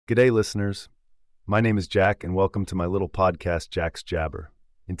G'day, listeners. My name is Jack, and welcome to my little podcast, Jack's Jabber.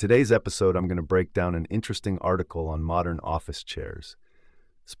 In today's episode, I'm going to break down an interesting article on modern office chairs,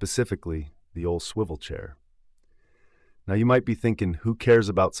 specifically the old swivel chair. Now, you might be thinking, who cares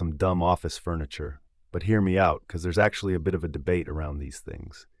about some dumb office furniture? But hear me out, because there's actually a bit of a debate around these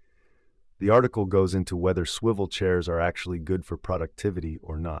things. The article goes into whether swivel chairs are actually good for productivity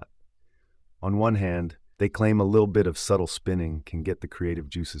or not. On one hand, they claim a little bit of subtle spinning can get the creative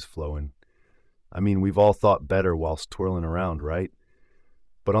juices flowing. I mean, we've all thought better whilst twirling around, right?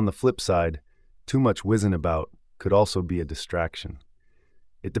 But on the flip side, too much whizzing about could also be a distraction.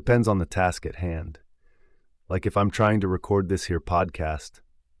 It depends on the task at hand. Like if I'm trying to record this here podcast,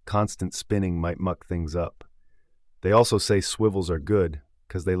 constant spinning might muck things up. They also say swivels are good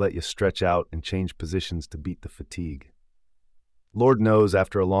because they let you stretch out and change positions to beat the fatigue. Lord knows,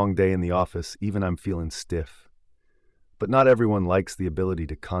 after a long day in the office, even I'm feeling stiff. But not everyone likes the ability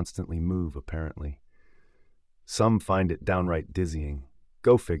to constantly move, apparently. Some find it downright dizzying.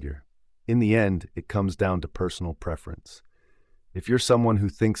 Go figure. In the end, it comes down to personal preference. If you're someone who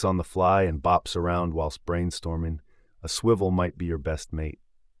thinks on the fly and bops around whilst brainstorming, a swivel might be your best mate.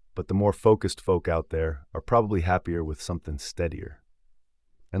 But the more focused folk out there are probably happier with something steadier.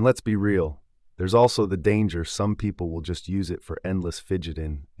 And let's be real. There's also the danger some people will just use it for endless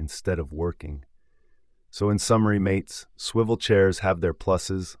fidgeting instead of working. So in summary, mates, swivel chairs have their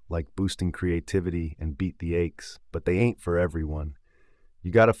pluses, like boosting creativity and beat the aches, but they ain't for everyone.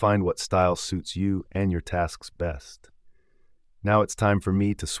 You gotta find what style suits you and your tasks best. Now it's time for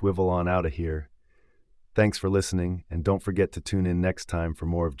me to swivel on out of here. Thanks for listening, and don't forget to tune in next time for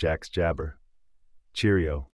more of Jack's Jabber. Cheerio.